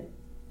Davis said,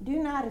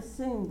 do not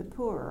assume the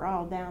poor are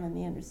all down in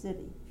the inner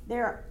city.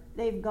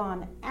 They've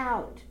gone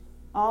out.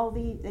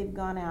 They've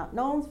gone out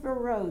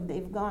Nolensville Road.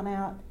 They've gone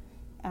out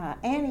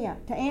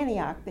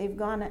Antioch. They've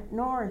gone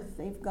north.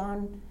 They've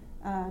gone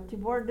to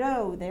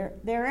Bordeaux.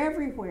 They're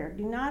everywhere.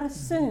 Do not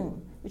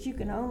assume that you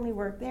can only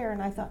work there.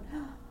 And I thought,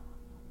 oh,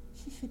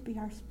 she should be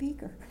our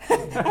speaker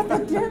at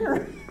the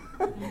dinner.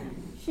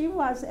 She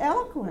was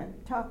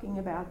eloquent talking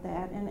about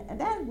that, and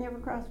that had never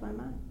crossed my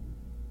mind.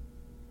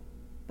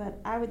 But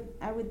I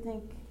would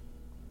think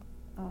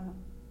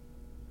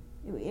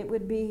it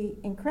would be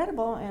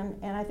incredible,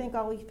 and I think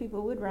all these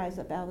people would rise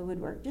up out of the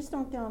woodwork. Just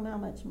don't tell them how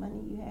much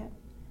money you have.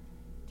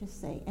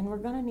 Just say, and we're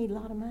going to need a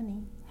lot of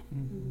money.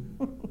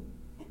 Mm-hmm.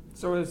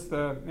 So is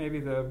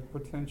maybe the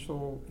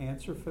potential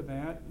answer for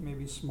that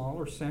maybe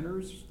smaller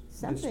centers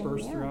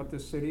dispersed throughout the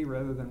city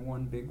rather than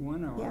one big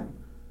one? Or? Yeah,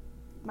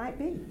 might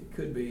be. It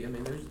could be. I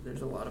mean,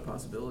 there's a lot of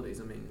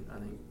possibilities. I mean, I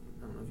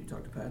don't know if you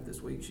talked to Pat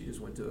this week. She just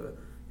went to a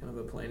kind of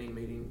a planning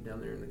meeting down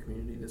there in the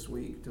community this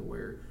week to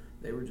where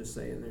they were just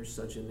saying there's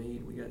such a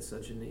need. We got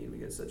such a need. We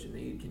got such a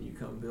need. Can you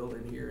come build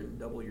in here and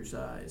double your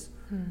size?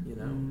 You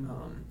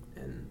know,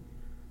 and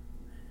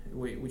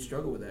we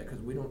struggle with that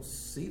because we don't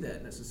see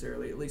that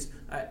necessarily. At least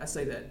I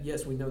say that,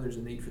 yes, we know there's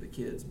a need for the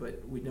kids,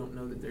 but we don't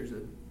know that there's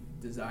a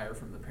desire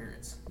from the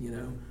parents, you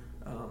know.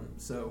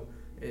 So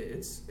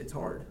it's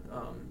hard.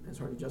 It's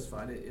hard to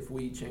justify it. If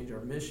we change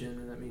our mission,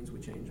 and that means we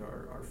change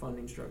our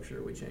funding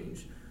structure, we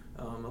change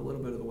a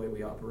little bit of the way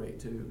we operate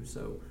too.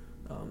 So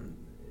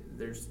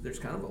there's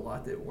kind of a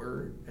lot that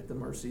we're at the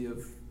mercy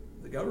of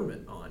the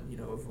government on, you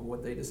know, of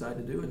what they decide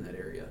to do in that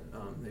area.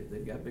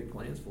 They've got big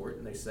plans for it,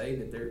 and they say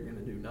that they're going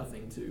to do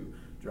nothing to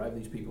drive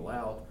these people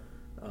out,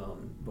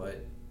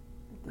 but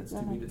that's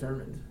to be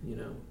determined, you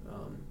know.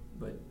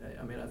 But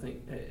I mean, I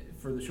think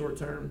for the short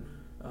term,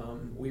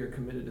 we are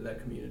committed to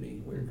that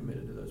community. We are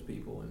committed to those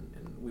people,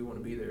 and we want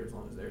to be there as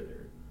long as they're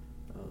there.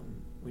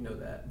 We know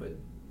that, but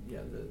yeah,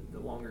 the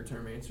longer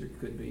term answer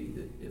could be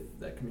that if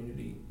that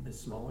community is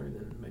smaller,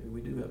 then maybe we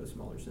do have a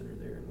smaller center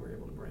there, and we're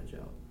able to branch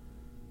out.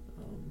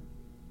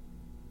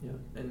 Yeah,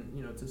 and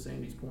you know, to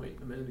Sandy's point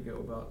a minute ago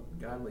about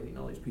God leading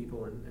all these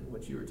people and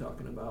what you were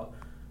talking about,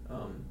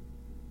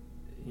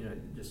 you know,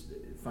 just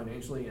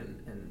financially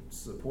and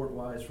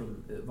support-wise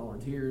from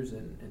volunteers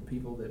and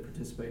people that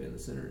participate in the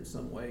center in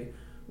some way,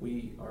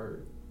 we are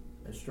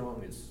as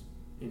strong as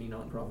any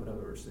nonprofit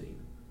I've ever seen.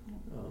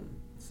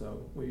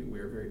 So we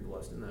are very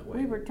blessed in that way.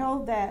 We were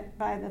told that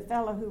by the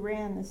fellow who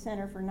ran the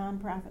Center for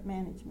Nonprofit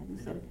Management.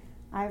 He said,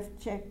 I've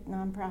checked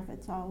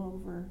nonprofits all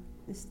over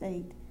the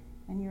state,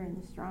 and you're in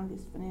the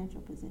strongest financial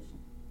position.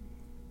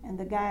 And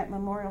the guy at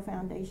Memorial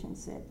Foundation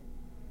said,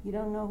 you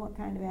don't know what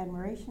kind of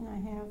admiration I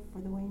have for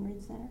the Wayne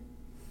Reed Center,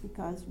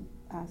 because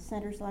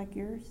centers like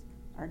yours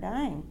are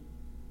dying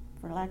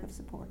for lack of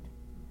support.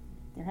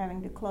 They're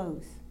having to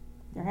close.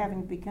 They're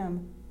having to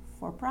become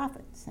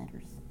for-profit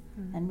centers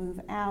and move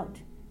out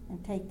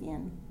and take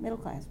in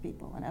middle-class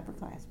people and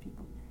upper-class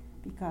people,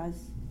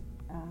 because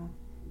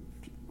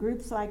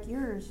groups like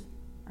yours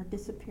are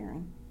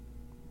disappearing.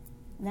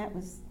 And that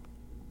was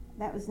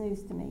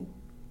news to me.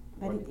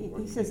 But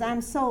he says,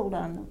 I'm sold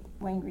on the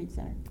Wayne Reed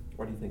Center.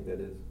 Why do you think that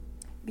is?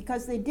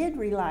 Because they did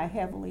rely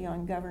heavily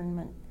on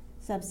government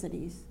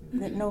subsidies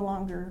that no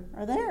longer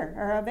are there,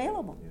 are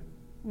available. Yeah.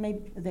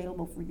 Maybe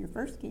available for your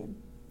first kid.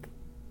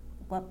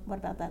 What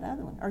about that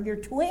other one? Or your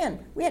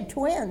twin? We had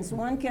twins.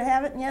 One could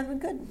have it and the other one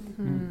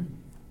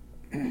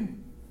couldn't.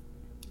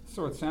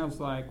 So it sounds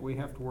like we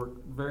have to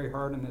work very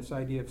hard on this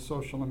idea of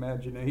social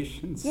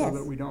imagination so Yes.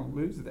 that we don't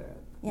lose that.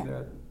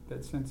 Yeah.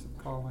 That sense of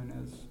calling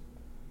as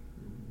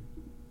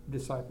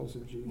disciples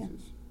of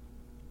Jesus.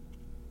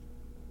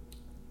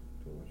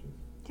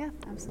 Yeah,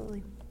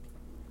 absolutely.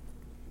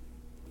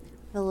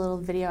 The little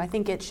video, I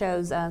think it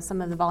shows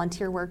some of the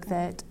volunteer work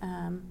that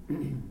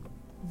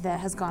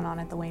that has gone on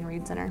at the Wayne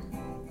Reed Center.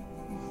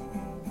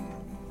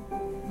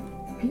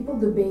 People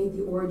debate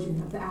the origin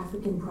of the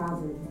African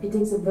proverb, it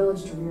takes a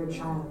village to rear a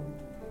child,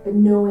 but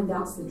no one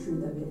doubts the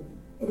truth of it.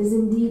 It has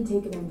indeed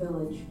taken a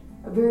village,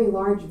 a very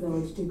large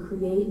village, to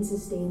create and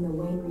sustain the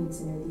Wayne Reed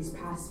Center these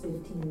past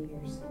 15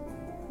 years.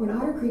 When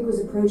Otter Creek was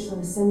approached on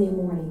a Sunday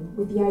morning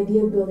with the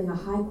idea of building a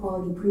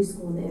high-quality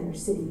preschool in the inner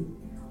city,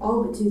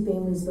 all but 2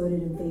 families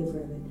voted in favor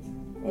of it,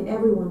 and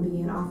everyone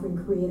began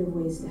offering creative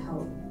ways to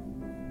help.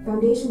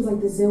 Foundations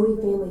like the Zoe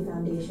Family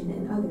Foundation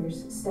and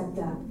others stepped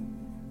up.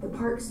 The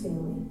Parks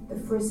family, the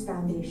Frisk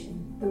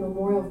Foundation, the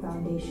Memorial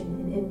Foundation,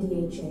 and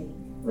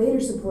MDHA. Later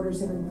supporters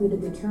have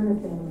included the Turner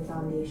Family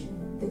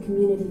Foundation, the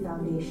Community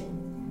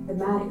Foundation, the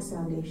Maddox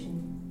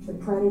Foundation, the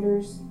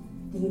Predators,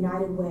 the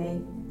United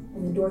Way,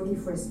 and the Dorothy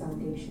Frisk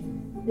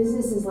Foundation.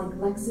 Businesses like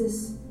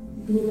Lexus,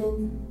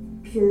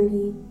 Beeman,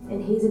 Purity,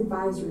 and Hayes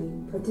Advisory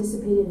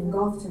participated in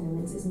golf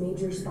tournaments as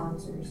major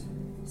sponsors.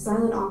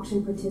 Silent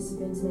auction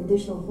participants and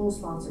additional hole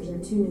sponsors are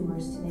too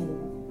numerous to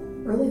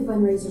name. Early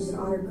fundraisers at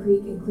Otter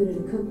Creek included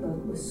a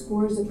cookbook with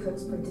scores of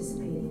cooks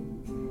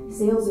participating.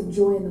 Sales of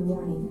Joy in the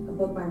Morning, a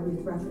book by Ruth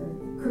Rucker,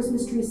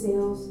 Christmas tree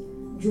sales,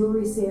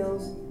 jewelry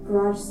sales,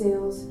 garage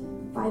sales,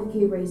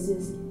 5K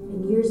races,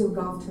 and years of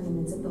golf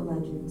tournaments at the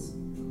Legends,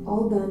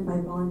 all done by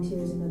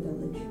volunteers in the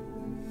village.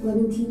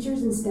 Loving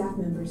teachers and staff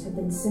members have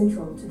been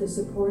central to the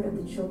support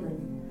of the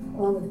children,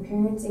 along with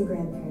parents and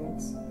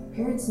grandparents.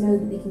 Parents know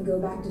that they can go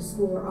back to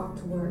school or off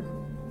to work,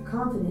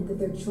 confident that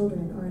their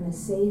children are in a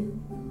safe,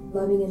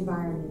 loving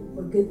environment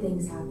where good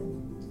things happen.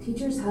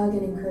 Teachers hug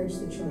and encourage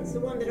the children, It's the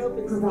one that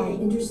opens the provide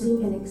gate.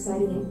 interesting and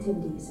exciting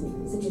activities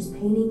such as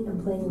painting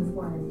and playing with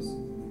worms,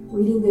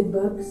 reading good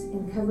books,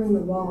 and covering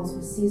the walls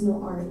with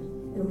seasonal art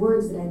and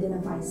words that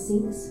identify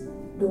sinks,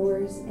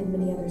 doors, and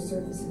many other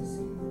surfaces.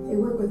 They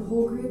work with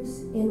whole groups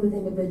and with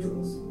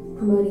individuals,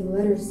 promoting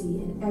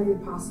literacy in every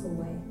possible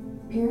way.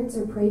 Parents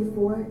are prayed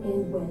for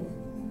and with,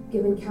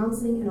 given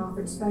counseling and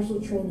offered special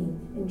training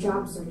in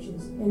job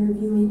searches,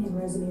 interviewing, and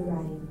resume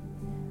writing.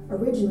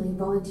 Originally,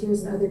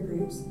 volunteers and other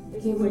groups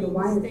came from the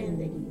wider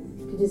community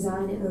to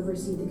design and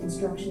oversee the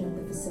construction of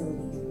the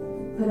facility,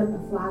 put up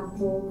a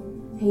flagpole,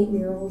 paint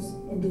murals,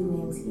 and do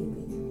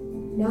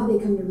landscaping. Now they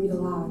come to read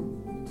aloud,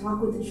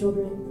 talk with the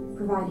children,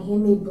 provide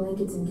handmade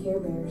blankets and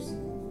Care Bears,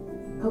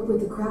 help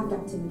with the craft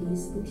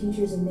activities the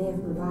teachers and they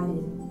have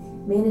provided,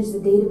 manage the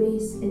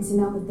database, and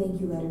send out the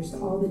thank you letters to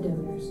all the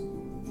donors.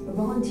 A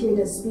volunteer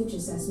does speech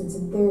assessments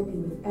and therapy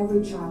with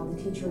every child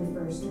the teacher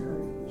refers to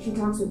her. She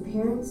talks with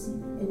parents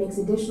and makes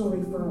additional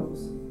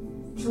referrals.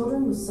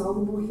 Children with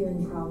solvable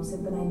hearing problems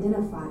have been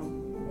identified,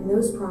 and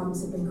those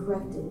problems have been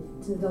corrected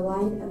to the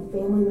delight of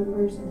family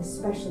members and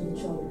especially the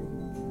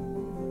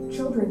children.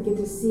 Children get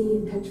to see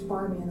and touch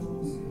farm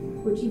animals,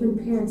 which even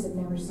parents have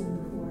never seen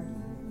before,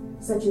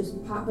 such as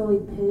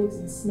pot-bellied pigs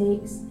and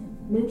snakes,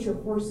 miniature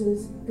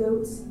horses,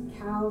 goats,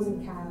 cows,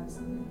 and calves,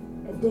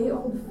 a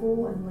day-old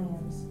foal and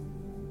lambs.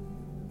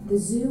 The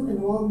zoo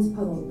in Walden's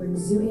Puddle brings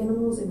zoo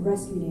animals and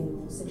rescued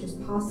animals, such as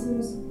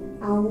possums,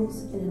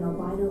 owls, and an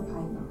albino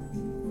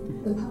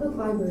python. The public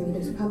library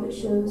does puppet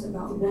shows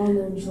about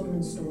well-known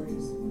children's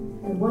stories,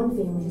 and one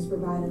family has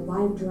provided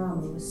live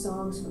drama with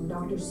songs from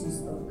Dr.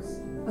 Seuss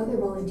books. Other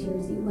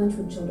volunteers eat lunch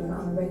with children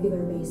on a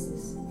regular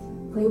basis,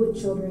 play with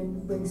children,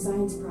 bring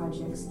science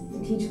projects,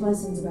 and teach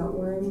lessons about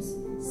worms,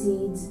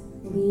 seeds,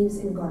 leaves,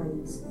 and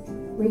gardens.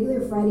 Regular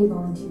Friday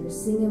volunteers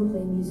sing and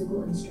play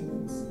musical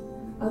instruments.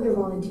 Other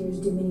volunteers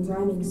do many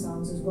rhyming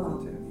songs as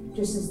well,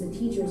 just as the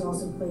teachers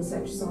also play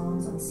such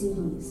songs on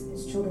CDs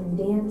as children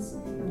dance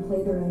and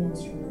play their own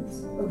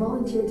instruments. A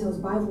volunteer tells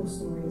Bible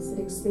stories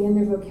that expand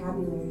their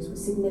vocabularies with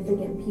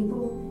significant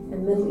people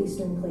and Middle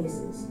Eastern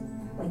places,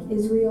 like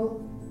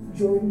Israel,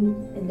 Jordan,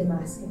 and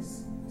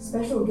Damascus.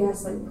 Special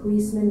guests like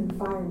policemen and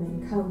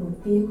firemen come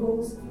with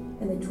vehicles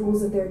and the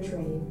tools of their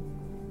trade.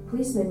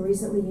 Policemen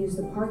recently used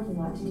the parking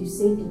lot to do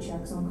safety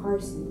checks on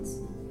car seats.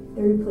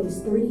 They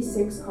replaced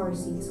 36 car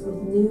seats with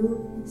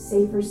new,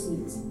 safer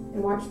seats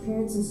and watched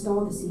parents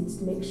install the seats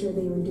to make sure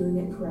they were doing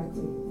it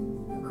correctly.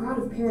 A crowd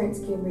of parents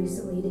came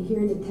recently to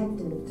hear a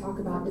detective talk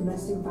about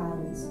domestic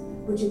violence,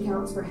 which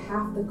accounts for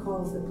half the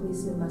calls the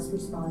policemen must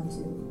respond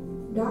to.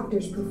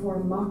 Doctors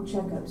perform mock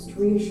checkups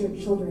to reassure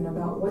children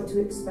about what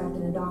to expect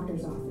in a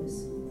doctor's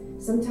office.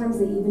 Sometimes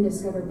they even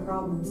discover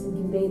problems and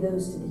convey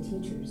those to the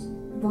teachers.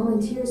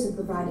 Volunteers have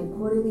provided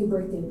quarterly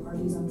birthday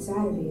parties on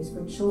Saturdays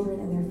for children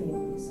and their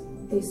families.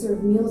 They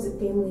serve meals at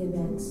family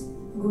events,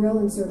 grill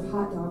and serve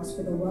hot dogs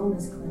for the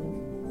wellness clinic,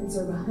 and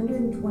serve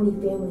 120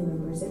 family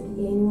members at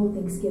the annual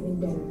Thanksgiving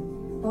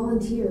dinner.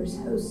 Volunteers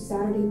host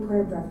Saturday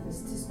prayer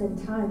breakfasts to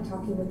spend time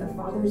talking with the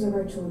fathers of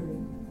our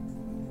children.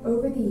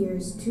 Over the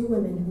years, 2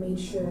 women have made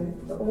sure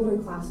that the older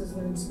classes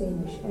learn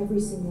Spanish every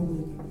single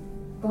week.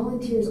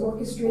 Volunteers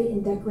orchestrate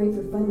and decorate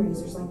for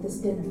fundraisers like this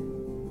dinner.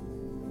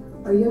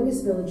 Our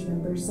youngest village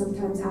members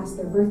sometimes ask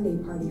their birthday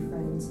party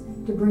friends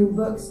to bring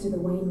books to the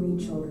Wayne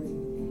Reed children,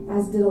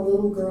 as did a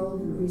little girl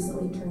who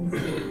recently turned 3.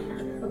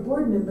 A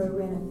board member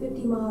ran a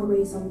 50-mile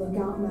race on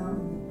Lookout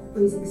Mountain,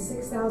 raising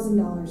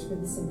 $6,000 for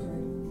the center.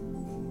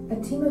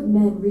 A team of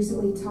men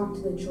recently talked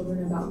to the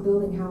children about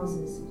building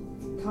houses,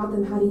 taught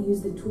them how to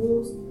use the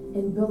tools,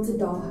 and built a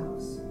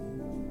dollhouse.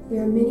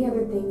 There are many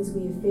other things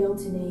we have failed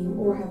to name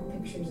or have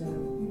pictures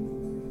of.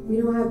 We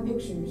don't have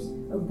pictures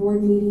of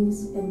board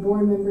meetings and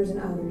board members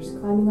and others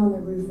climbing on the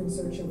roof in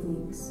search of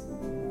leaks.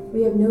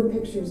 We have no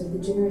pictures of the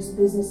generous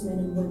businessmen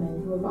and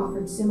women who have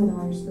offered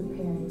seminars for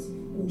parents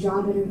in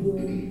job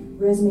interviewing,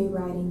 resume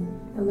writing,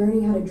 and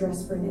learning how to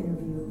dress for an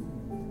interview.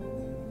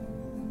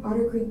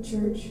 Otter Creek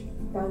Church,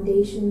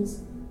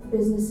 foundations,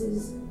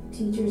 businesses,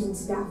 teachers and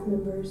staff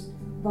members,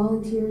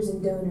 volunteers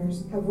and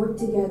donors have worked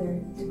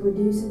together to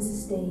produce and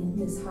sustain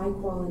this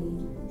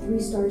high-quality,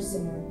 3-star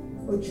center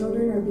where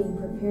children are being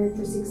prepared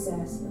for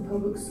success in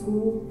public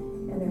school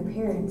and their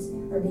parents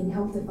are being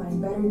helped to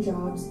find better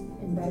jobs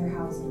and better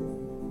housing.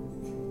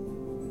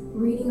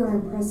 Reading our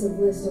impressive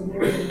list of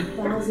more than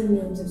 1,000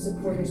 names of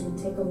supporters will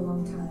take a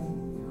long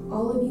time.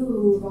 All of you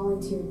who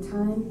volunteered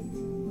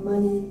time,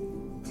 money,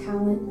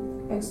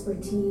 talent,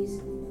 expertise,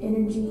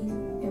 energy,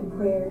 and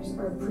prayers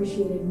are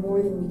appreciated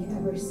more than we can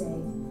ever say.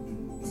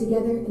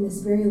 Together in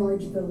this very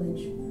large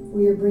village,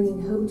 we are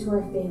bringing hope to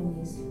our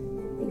families,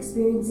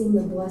 experiencing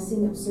the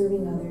blessing of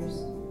serving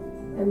others,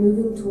 and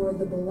moving toward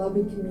the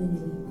beloved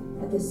community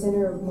at the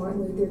center of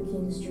Martin Luther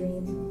King's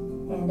dream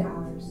and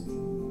ours.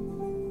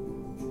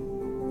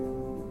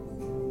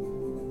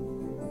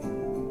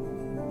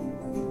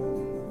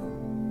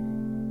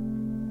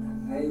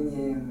 Thank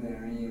you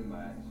very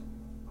much.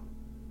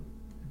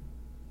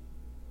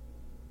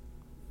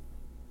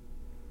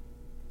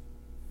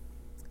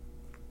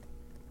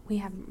 We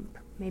have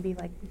maybe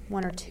like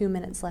 1 or 2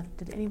 minutes left.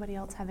 Did anybody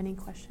else have any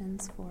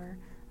questions for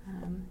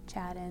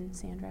Chad and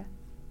Sandra?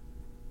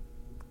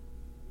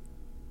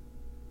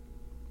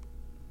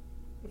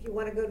 If you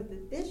want to go to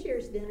this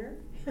year's dinner,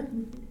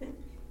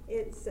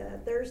 it's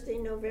Thursday,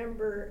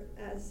 November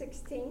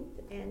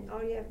 16th, and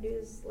all you have to do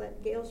is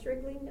let Gail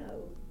Strigley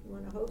know. If you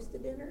want to host a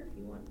dinner, if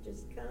you want to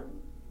just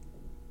come,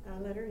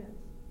 let her know.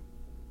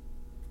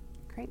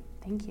 Great,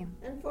 thank you.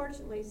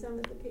 Unfortunately, some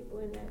of the people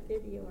in that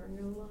video are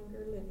no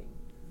longer living.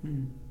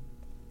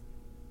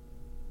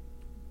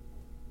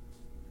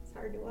 It's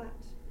hard to watch.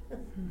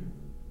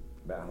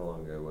 About how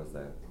long ago was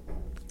that?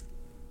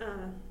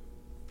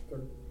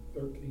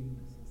 13.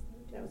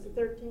 That was the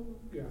 13th,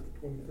 Yeah,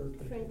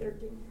 2013.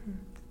 2013.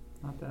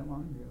 Not that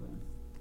long ago then.